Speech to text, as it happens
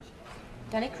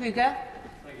Danny Kruger.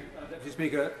 Thank you, Deputy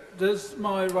Speaker. Does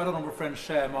my right honourable friend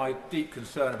share my deep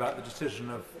concern about the decision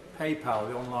of PayPal,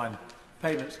 the online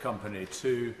payments company,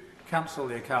 to cancel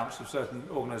the accounts of certain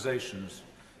organisations,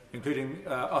 including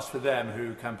Us For Them,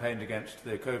 who campaigned against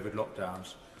the COVID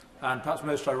lockdowns, and perhaps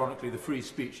most ironically the Free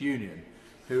Speech Union,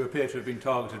 who appear to have been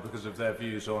targeted because of their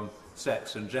views on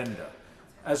sex and gender?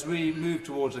 As we move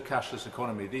towards a cashless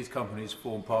economy, these companies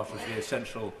form part of the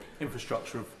essential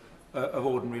infrastructure of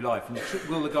ordinary life. And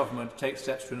will the government take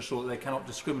steps to ensure that they cannot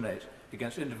discriminate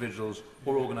against individuals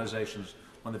or organisations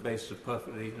on the basis of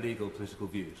perfectly legal political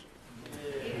views?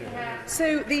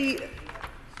 So the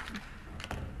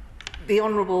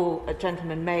honourable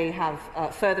gentleman may have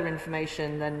further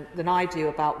information than I do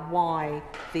about why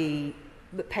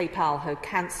that PayPal had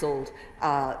cancelled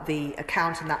the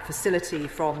account and that facility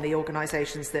from the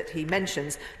organisations that he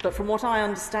mentions. But from what I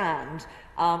understand,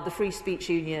 the Free Speech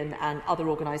Union and other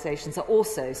organisations are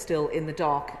also still in the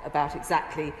dark about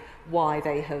exactly why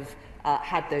they have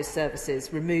had those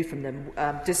services removed from them,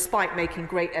 despite making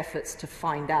great efforts to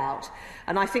find out.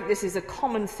 And I think this is a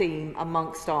common theme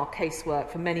amongst our casework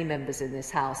for many members in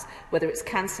this House, whether it's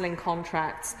cancelling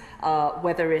contracts,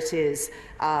 whether it is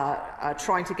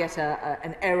trying to get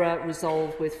an error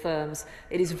resolved with firms.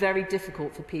 It is very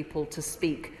difficult for people to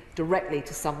speak directly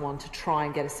to someone to try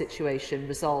and get a situation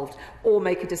resolved or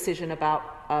make a decision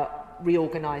about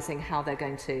reorganising how they're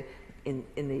going to, in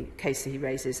the case that he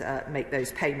raises, make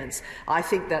those payments. I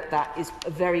think that is a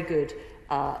very good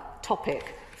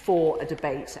topic for a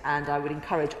debate, and I would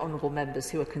encourage honourable members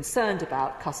who are concerned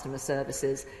about customer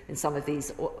services in some of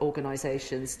these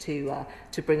organisations to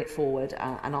bring it forward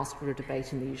and ask for a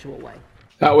debate in the usual way.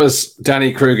 That was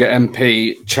Danny Kruger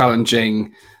MP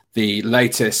challenging the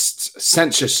latest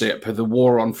censorship of the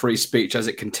war on free speech as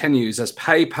it continues, as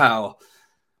PayPal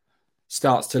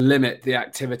starts to limit the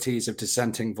activities of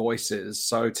dissenting voices.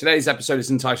 So today's episode is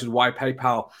entitled Why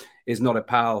PayPal is Not a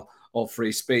Pal of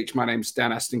Free Speech. My name's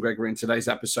Dan Aston Gregory. In today's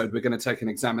episode, we're going to take an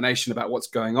examination about what's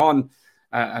going on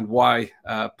and why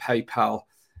PayPal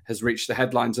has reached the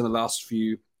headlines in the last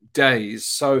few days.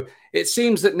 So it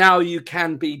seems that now you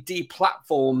can be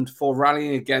deplatformed for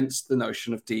rallying against the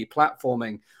notion of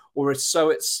deplatforming, or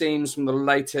so it seems from the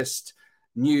latest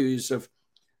news of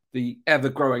the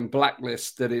ever-growing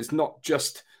blacklist that is not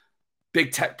just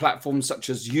big tech platforms such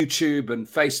as YouTube and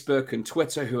Facebook and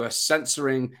Twitter who are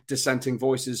censoring dissenting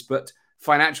voices, but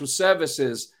financial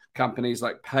services companies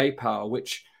like PayPal,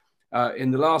 which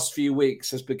in the last few weeks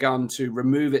has begun to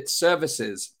remove its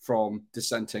services from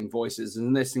dissenting voices.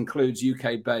 And this includes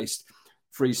UK-based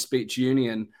Free Speech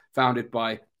Union, founded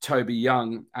by Toby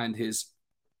Young, and his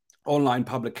online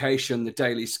publication, The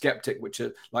Daily Skeptic, which,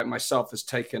 like myself, has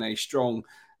taken a strong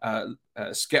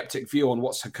skeptic view on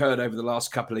what's occurred over the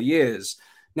last couple of years.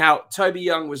 Now, Toby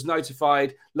Young was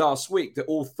notified last week that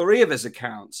all three of his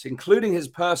accounts, including his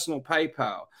personal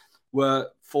PayPal, were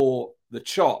for the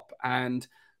chop. And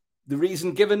the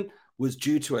reason given was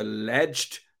due to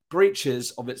alleged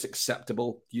breaches of its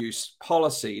acceptable use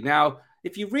policy. Now,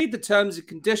 if you read the terms and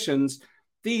conditions,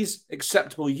 these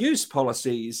acceptable use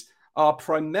policies are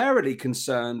primarily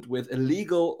concerned with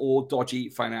illegal or dodgy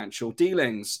financial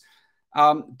dealings.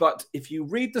 But if you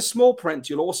read the small print,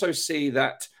 you'll also see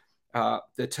that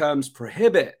the terms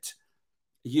prohibit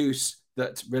use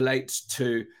that relates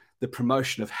to the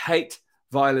promotion of hate,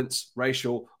 violence,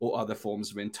 racial, or other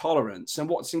forms of intolerance. And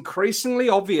what's increasingly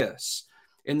obvious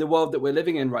in the world that we're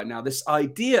living in right now, this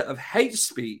idea of hate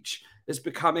speech is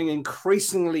becoming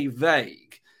increasingly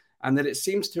vague, and that it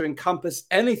seems to encompass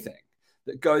anything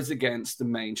that goes against the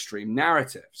mainstream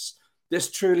narratives.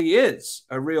 This truly is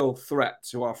a real threat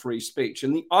to our free speech.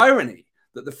 And the irony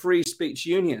that the Free Speech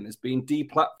Union is being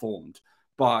deplatformed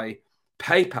by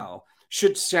PayPal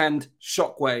should send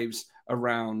shockwaves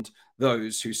around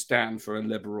those who stand for a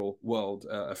liberal world,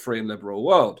 a free and liberal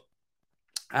world.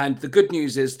 And the good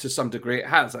news is, to some degree, it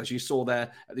has, as you saw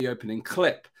there at the opening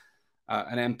clip,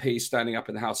 an MP standing up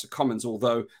in the House of Commons,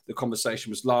 although the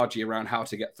conversation was largely around how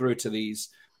to get through to these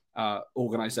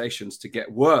organizations to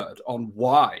get word on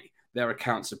why their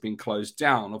accounts have been closed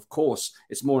down. Of course,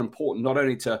 it's more important not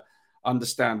only to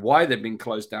understand why they've been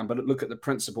closed down, but look at the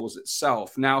principles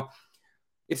itself. Now,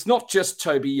 it's not just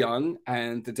Toby Young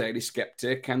and the Daily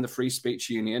Skeptic and the Free Speech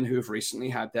Union who have recently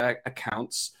had their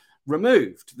accounts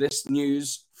removed. This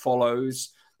news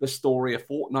follows the story a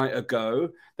fortnight ago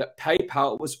that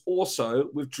PayPal was also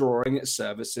withdrawing its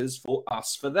services for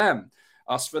Us For Them.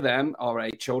 Us For Them are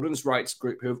a children's rights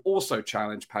group who have also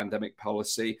challenged pandemic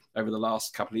policy over the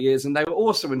last couple of years, and they were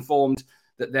also informed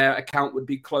that their account would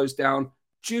be closed down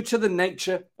due to the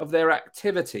nature of their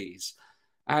activities.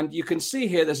 And you can see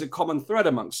here there's a common thread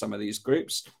amongst some of these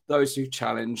groups, those who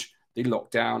challenge the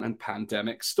lockdown and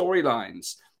pandemic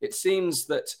storylines. It seems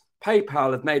that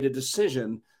PayPal have made a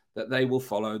decision that they will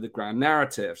follow the grand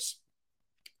narratives.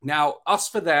 Now, Us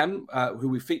for Them, who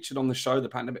we featured on the show, the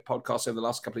Pandemic Podcast, over the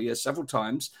last couple of years several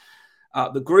times,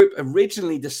 the group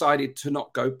originally decided to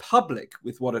not go public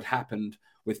with what had happened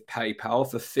with PayPal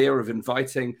for fear of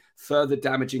inviting further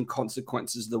damaging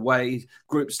consequences the way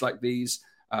groups like these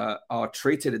are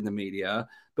treated in the media.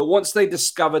 But once they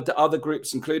discovered that other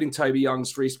groups, including Toby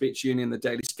Young's Free Speech Union, the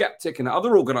Daily Skeptic, and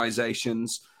other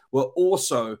organizations were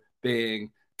also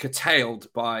being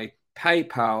curtailed by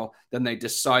PayPal, then they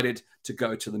decided to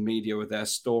go to the media with their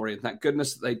story. And thank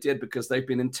goodness that they did, because they've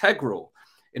been integral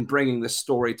in bringing this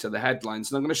story to the headlines.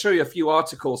 And I'm going to show you a few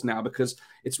articles now, because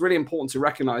it's really important to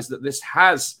recognize that this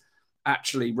has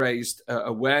actually raised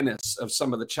awareness of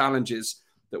some of the challenges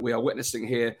that we are witnessing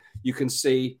here. You can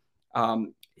see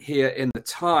here in the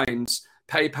Times,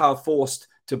 PayPal forced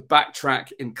to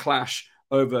backtrack in clash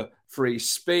over free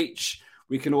speech.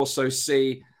 We can also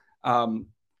see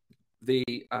the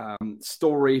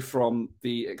story from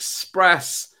the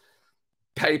Express,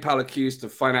 PayPal accused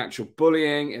of financial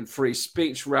bullying in free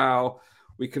speech row.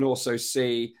 We can also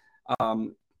see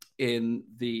in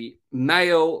the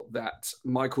Mail that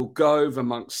Michael Gove,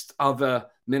 amongst other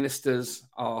ministers,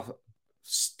 are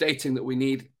stating that we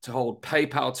need to hold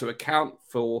PayPal to account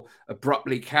for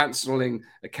abruptly cancelling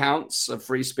accounts of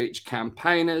free speech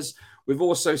campaigners. We've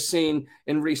also seen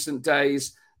in recent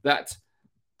days that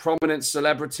prominent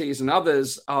celebrities and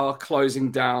others are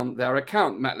closing down their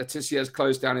account. Matt Letizia has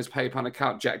closed down his PayPal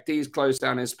account. Jack D's closed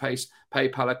down his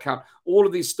PayPal account. All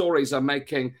of these stories are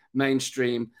making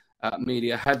mainstream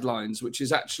media headlines, which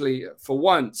is actually, for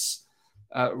once,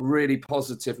 really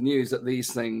positive news that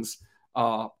these things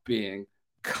are being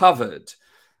covered.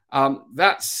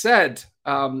 That said,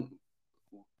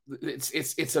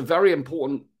 it's a very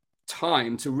important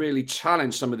time to really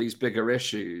challenge some of these bigger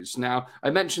issues. Now,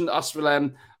 I mentioned that Us for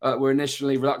Them were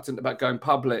initially reluctant about going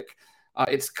public.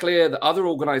 It's clear that other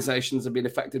organizations have been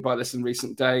affected by this in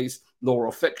recent days. Law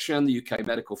or Fiction, the UK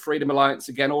Medical Freedom Alliance.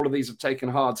 Again, all of these have taken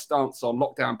a hard stance on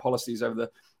lockdown policies over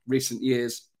the recent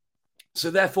years. So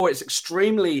therefore, it's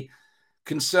extremely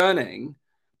concerning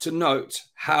to note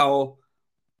how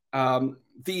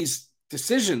these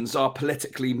decisions are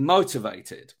politically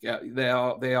motivated. Yeah,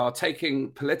 they are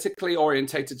taking politically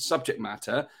orientated subject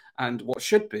matter, and what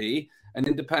should be an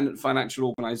independent financial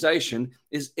organization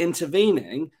is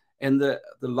intervening in the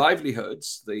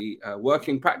livelihoods, the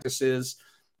working practices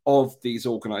of these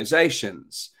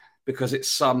organizations, because it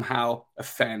somehow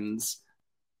offends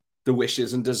the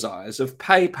wishes and desires of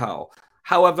PayPal.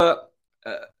 However,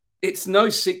 it's no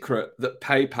secret that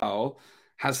PayPal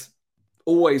has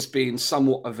always been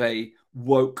somewhat of a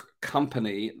woke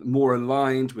company, more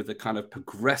aligned with a kind of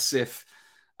progressive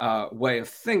way of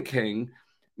thinking.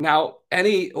 Now,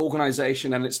 any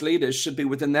organization and its leaders should be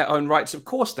within their own rights, of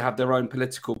course, to have their own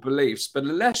political beliefs. But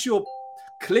unless you're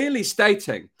clearly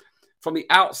stating from the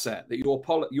outset that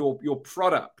your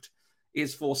product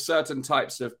is for certain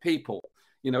types of people,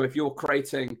 if you're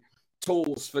creating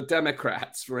tools for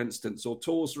Democrats, for instance, or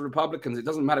tools for Republicans, it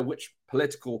doesn't matter which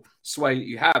political sway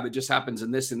you have. It just happens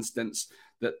in this instance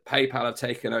that PayPal have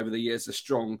taken over the years a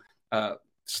strong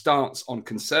stance on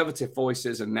conservative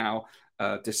voices and now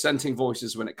dissenting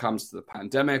voices when it comes to the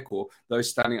pandemic, or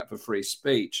those standing up for free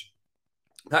speech.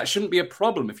 That shouldn't be a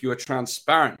problem if you are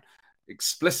transparent,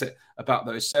 explicit about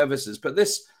those services. But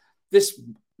this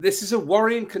is a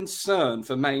worrying concern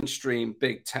for mainstream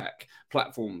big tech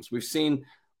platforms. We've seen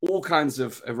all kinds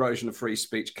of erosion of free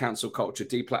speech, cancel culture,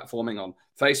 deplatforming on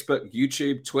Facebook,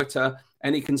 YouTube, Twitter.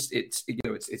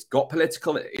 It's got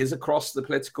political. It is across the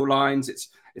political lines.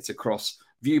 It's across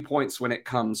viewpoints when it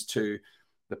comes to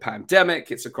the pandemic.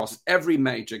 It's across every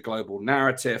major global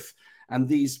narrative. And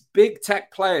these big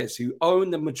tech players who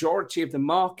own the majority of the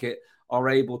market are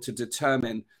able to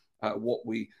determine what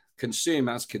we consume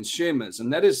as consumers.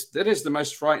 And that is the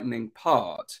most frightening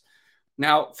part.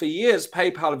 Now, for years,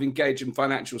 PayPal have engaged in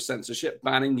financial censorship,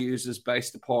 banning users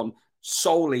based upon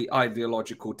solely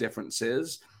ideological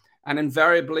differences. And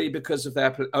invariably, because of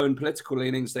their own political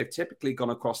leanings, they've typically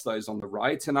gone across those on the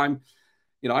right. And I'm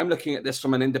looking at this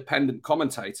from an independent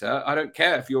commentator. I don't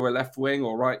care if you're a left wing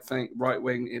or right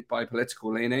wing by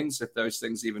political leanings, if those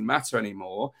things even matter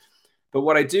anymore. But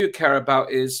what I do care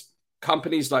about is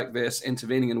companies like this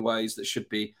intervening in ways that should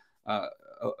be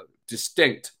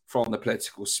distinct from the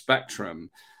political spectrum.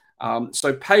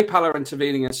 So PayPal are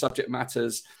intervening in subject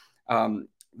matters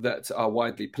that are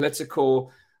widely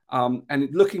political.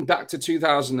 And looking back to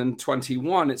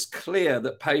 2021, it's clear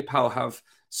that PayPal have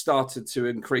started to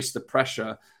increase the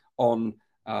pressure on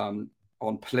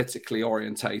politically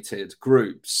orientated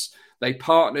groups. They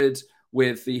partnered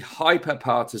with the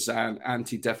hyper-partisan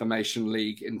Anti-Defamation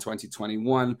League in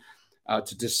 2021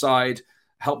 to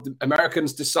help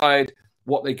Americans decide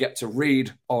what they get to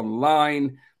read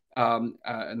online.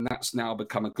 And that's now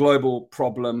become a global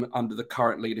problem under the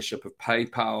current leadership of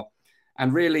PayPal.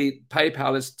 And really,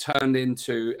 PayPal has turned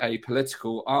into a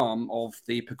political arm of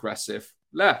the progressive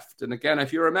left. And again,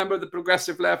 if you're a member of the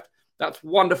progressive left, that's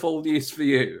wonderful news for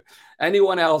you.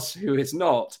 Anyone else who is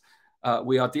not,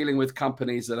 we are dealing with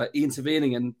companies that are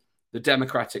intervening in the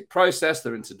democratic process.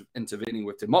 They're intervening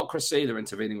with democracy. They're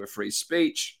intervening with free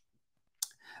speech.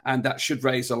 And that should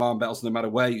raise alarm bells no matter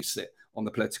where you sit on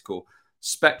the political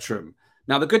spectrum.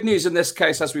 Now, the good news in this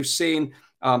case, as we've seen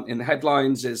in the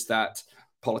headlines, is that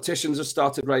politicians have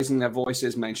started raising their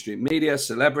voices, mainstream media,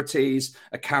 celebrities.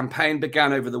 A campaign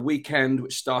began over the weekend,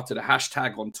 which started a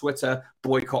hashtag on Twitter,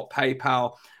 boycott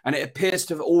PayPal, and it appears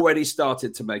to have already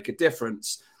started to make a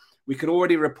difference. We can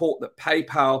already report that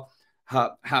PayPal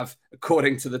have,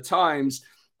 according to the Times,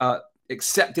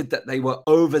 accepted that they were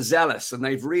overzealous, and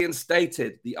they've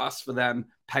reinstated the Us For Them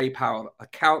PayPal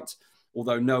account,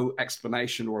 although no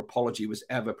explanation or apology was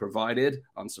ever provided,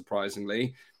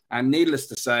 unsurprisingly. And needless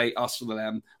to say, Us For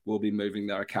Them will be moving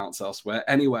their accounts elsewhere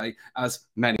anyway, as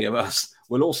many of us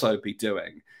will also be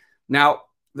doing. Now,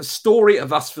 the story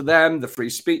of Us For Them, the Free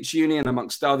Speech Union,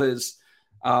 amongst others,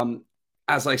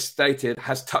 as I stated,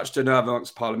 has touched a nerve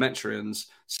amongst parliamentarians,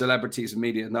 celebrities,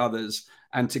 media, and others.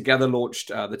 And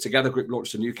the Together Group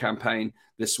launched a new campaign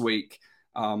this week.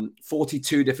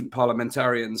 42 different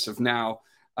parliamentarians have now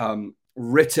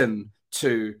written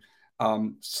to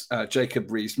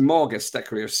Jacob Rees-Mogg as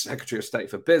Secretary of State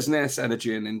for Business,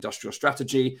 Energy and Industrial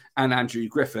Strategy, and Andrew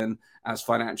Griffin as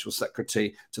Financial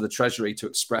Secretary to the Treasury to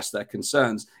express their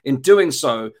concerns. In doing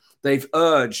so, they've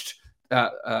urged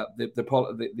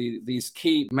these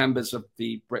key members of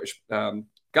the British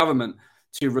government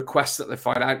to request that the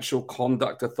Financial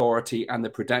Conduct Authority and the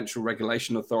Prudential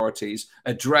Regulation Authorities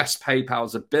address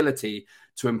PayPal's ability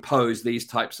to impose these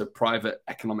types of private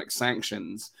economic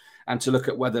sanctions, and to look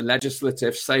at whether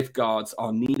legislative safeguards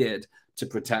are needed to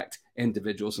protect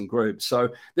individuals and groups. So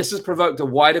this has provoked a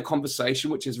wider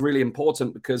conversation, which is really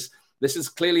important, because this is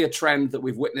clearly a trend that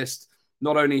we've witnessed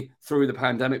not only through the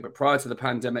pandemic, but prior to the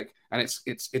pandemic, and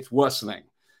it's worsening.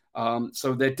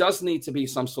 So there does need to be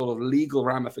some sort of legal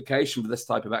ramification for this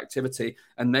type of activity,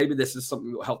 and maybe this is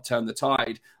something that will help turn the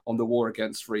tide on the war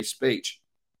against free speech.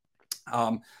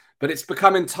 But it's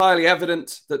become entirely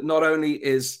evident that not only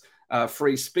is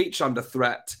free speech under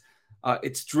threat,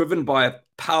 it's driven by a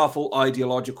powerful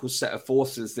ideological set of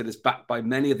forces that is backed by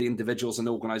many of the individuals and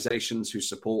organizations who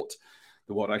support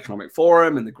the World Economic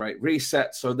Forum and the Great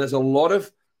Reset. So there's a lot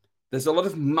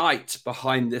of might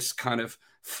behind this kind of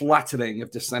flattening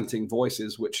of dissenting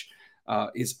voices, which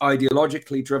is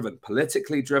ideologically driven,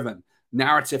 politically driven,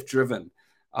 narrative driven,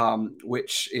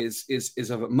 which is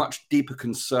of a much deeper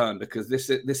concern, because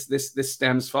this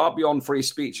stems far beyond free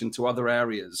speech into other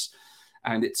areas,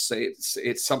 and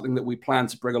it's something that we plan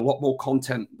to bring a lot more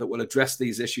content that will address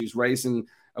these issues, raising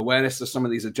awareness of some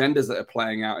of these agendas that are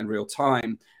playing out in real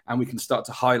time, and we can start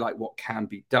to highlight what can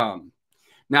be done.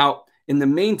 Now, in the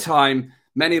meantime,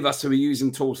 many of us who are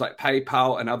using tools like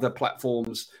PayPal and other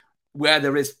platforms where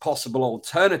there is possible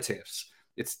alternatives,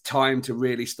 it's time to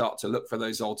really start to look for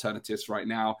those alternatives right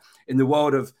now. In the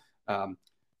world of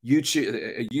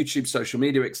YouTube, social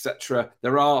media, etc.,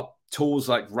 there are tools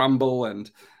like Rumble and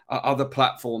other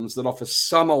platforms that offer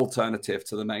some alternative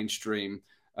to the mainstream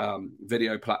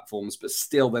video platforms, but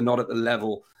still they're not at the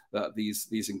level that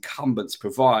these incumbents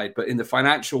provide. But in the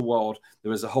financial world,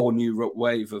 there is a whole new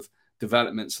wave of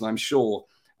developments, and I'm sure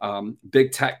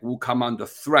big tech will come under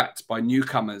threat by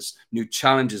newcomers, new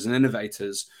challengers and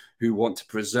innovators who want to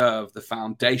preserve the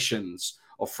foundations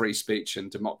of free speech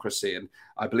and democracy. And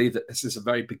I believe that this is a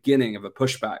very beginning of a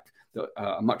pushback,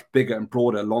 a much bigger and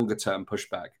broader, longer term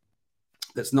pushback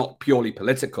that's not purely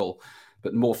political,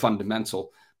 but more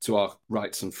fundamental to our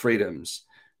rights and freedoms.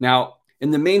 Now, in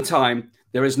the meantime,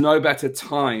 there is no better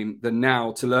time than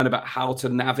now to learn about how to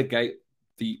navigate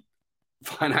the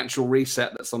financial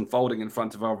reset that's unfolding in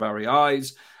front of our very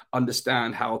eyes,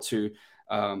 understand how to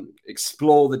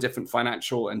explore the different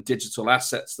financial and digital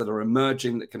assets that are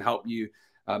emerging that can help you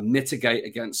mitigate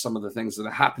against some of the things that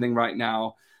are happening right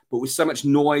now. But with so much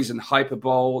noise and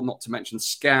hyperbole, not to mention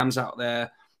scams out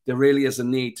there, there really is a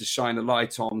need to shine a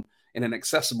light on, in an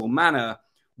accessible manner,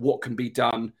 what can be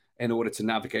done in order to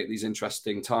navigate these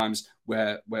interesting times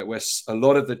where a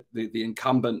lot of the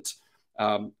incumbent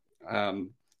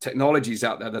technologies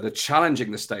out there that are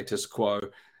challenging the status quo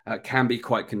can be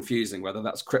quite confusing, whether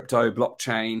that's crypto,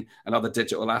 blockchain, and other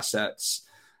digital assets.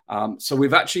 So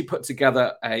we've actually put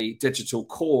together a digital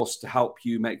course to help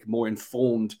you make more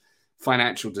informed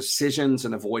financial decisions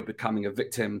and avoid becoming a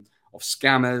victim of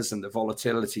scammers and the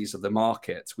volatilities of the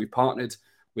market. We partnered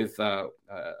with a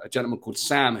gentleman called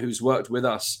Sam, who's worked with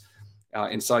us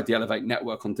inside the Elevate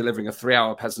Network on delivering a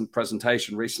 3-hour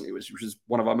presentation recently, which was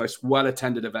one of our most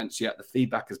well-attended events yet. The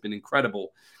feedback has been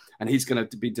incredible. And he's going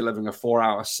to be delivering a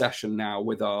 4-hour session now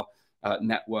with our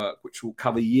network, which will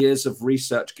cover years of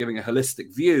research, giving a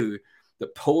holistic view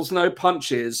that pulls no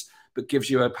punches, but gives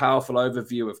you a powerful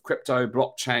overview of crypto,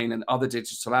 blockchain, and other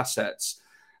digital assets,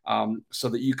 so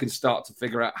that you can start to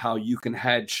figure out how you can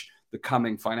hedge the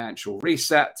coming financial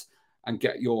reset and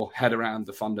get your head around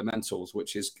the fundamentals,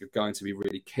 which is going to be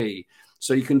really key.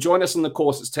 So you can join us on the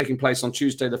course that's taking place on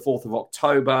Tuesday, the 4th of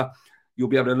October. You'll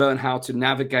be able to learn how to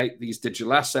navigate these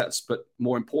digital assets, but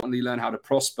more importantly, learn how to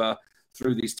prosper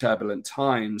through these turbulent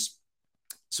times.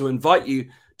 So I invite you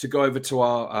to go over to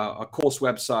our course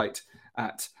website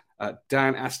at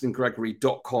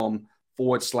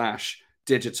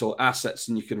danastongregory.com/digital assets,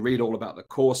 and you can read all about the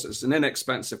course. It's an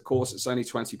inexpensive course. It's only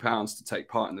 £20 to take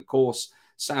part in the course.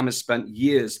 Sam has spent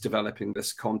years developing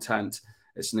this content.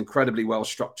 It's an incredibly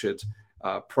well-structured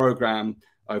program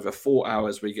over 4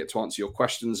 hours where you get to answer your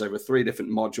questions over 3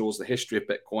 different modules: the history of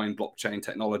Bitcoin, blockchain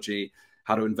technology,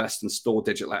 how to invest and store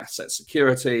digital assets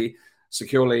securely,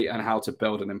 and how to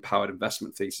build an empowered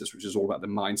investment thesis, which is all about the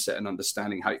mindset and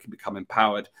understanding how you can become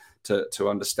empowered to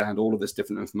understand all of this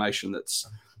different information that's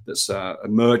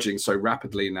emerging so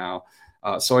rapidly now.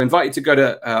 So I invite you to go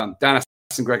to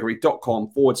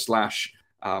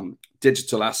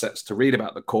danastongregory.com/digital assets to read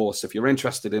about the course. If you're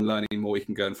interested in learning more, you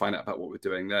can go and find out about what we're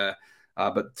doing there.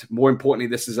 But more importantly,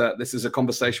 this is a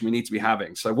conversation we need to be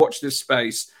having. So watch this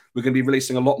space. We're going to be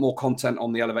releasing a lot more content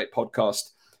on the Elevate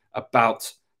podcast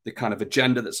about the kind of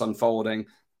agenda that's unfolding,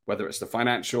 whether it's the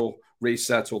financial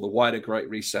reset or the wider Great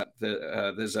Reset.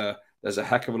 There's a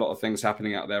heck of a lot of things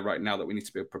happening out there right now that we need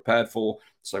to be prepared for.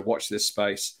 So watch this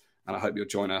space, and I hope you'll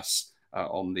join us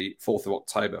on the 4th of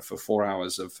October for 4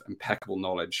 hours of impeccable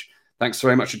knowledge. Thanks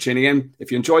very much for tuning in.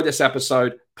 If you enjoyed this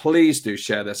episode, please do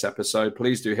share this episode.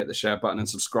 Please do hit the share button and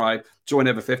subscribe. Join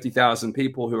over 50,000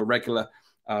 people who are regular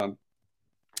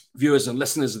viewers and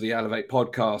listeners of the Elevate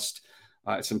podcast.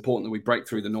 It's important that we break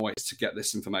through the noise to get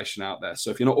this information out there. So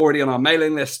if you're not already on our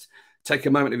mailing list, take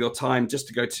a moment of your time just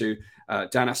to go to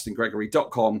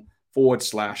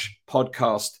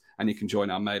danastongregory.com/podcast, and you can join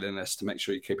our mailing list to make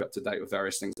sure you keep up to date with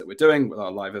various things that we're doing with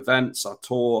our live events, our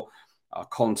tour, our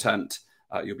content.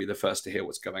 You'll be the first to hear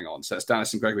what's going on. So it's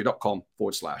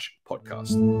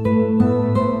danastongregory.com/podcast.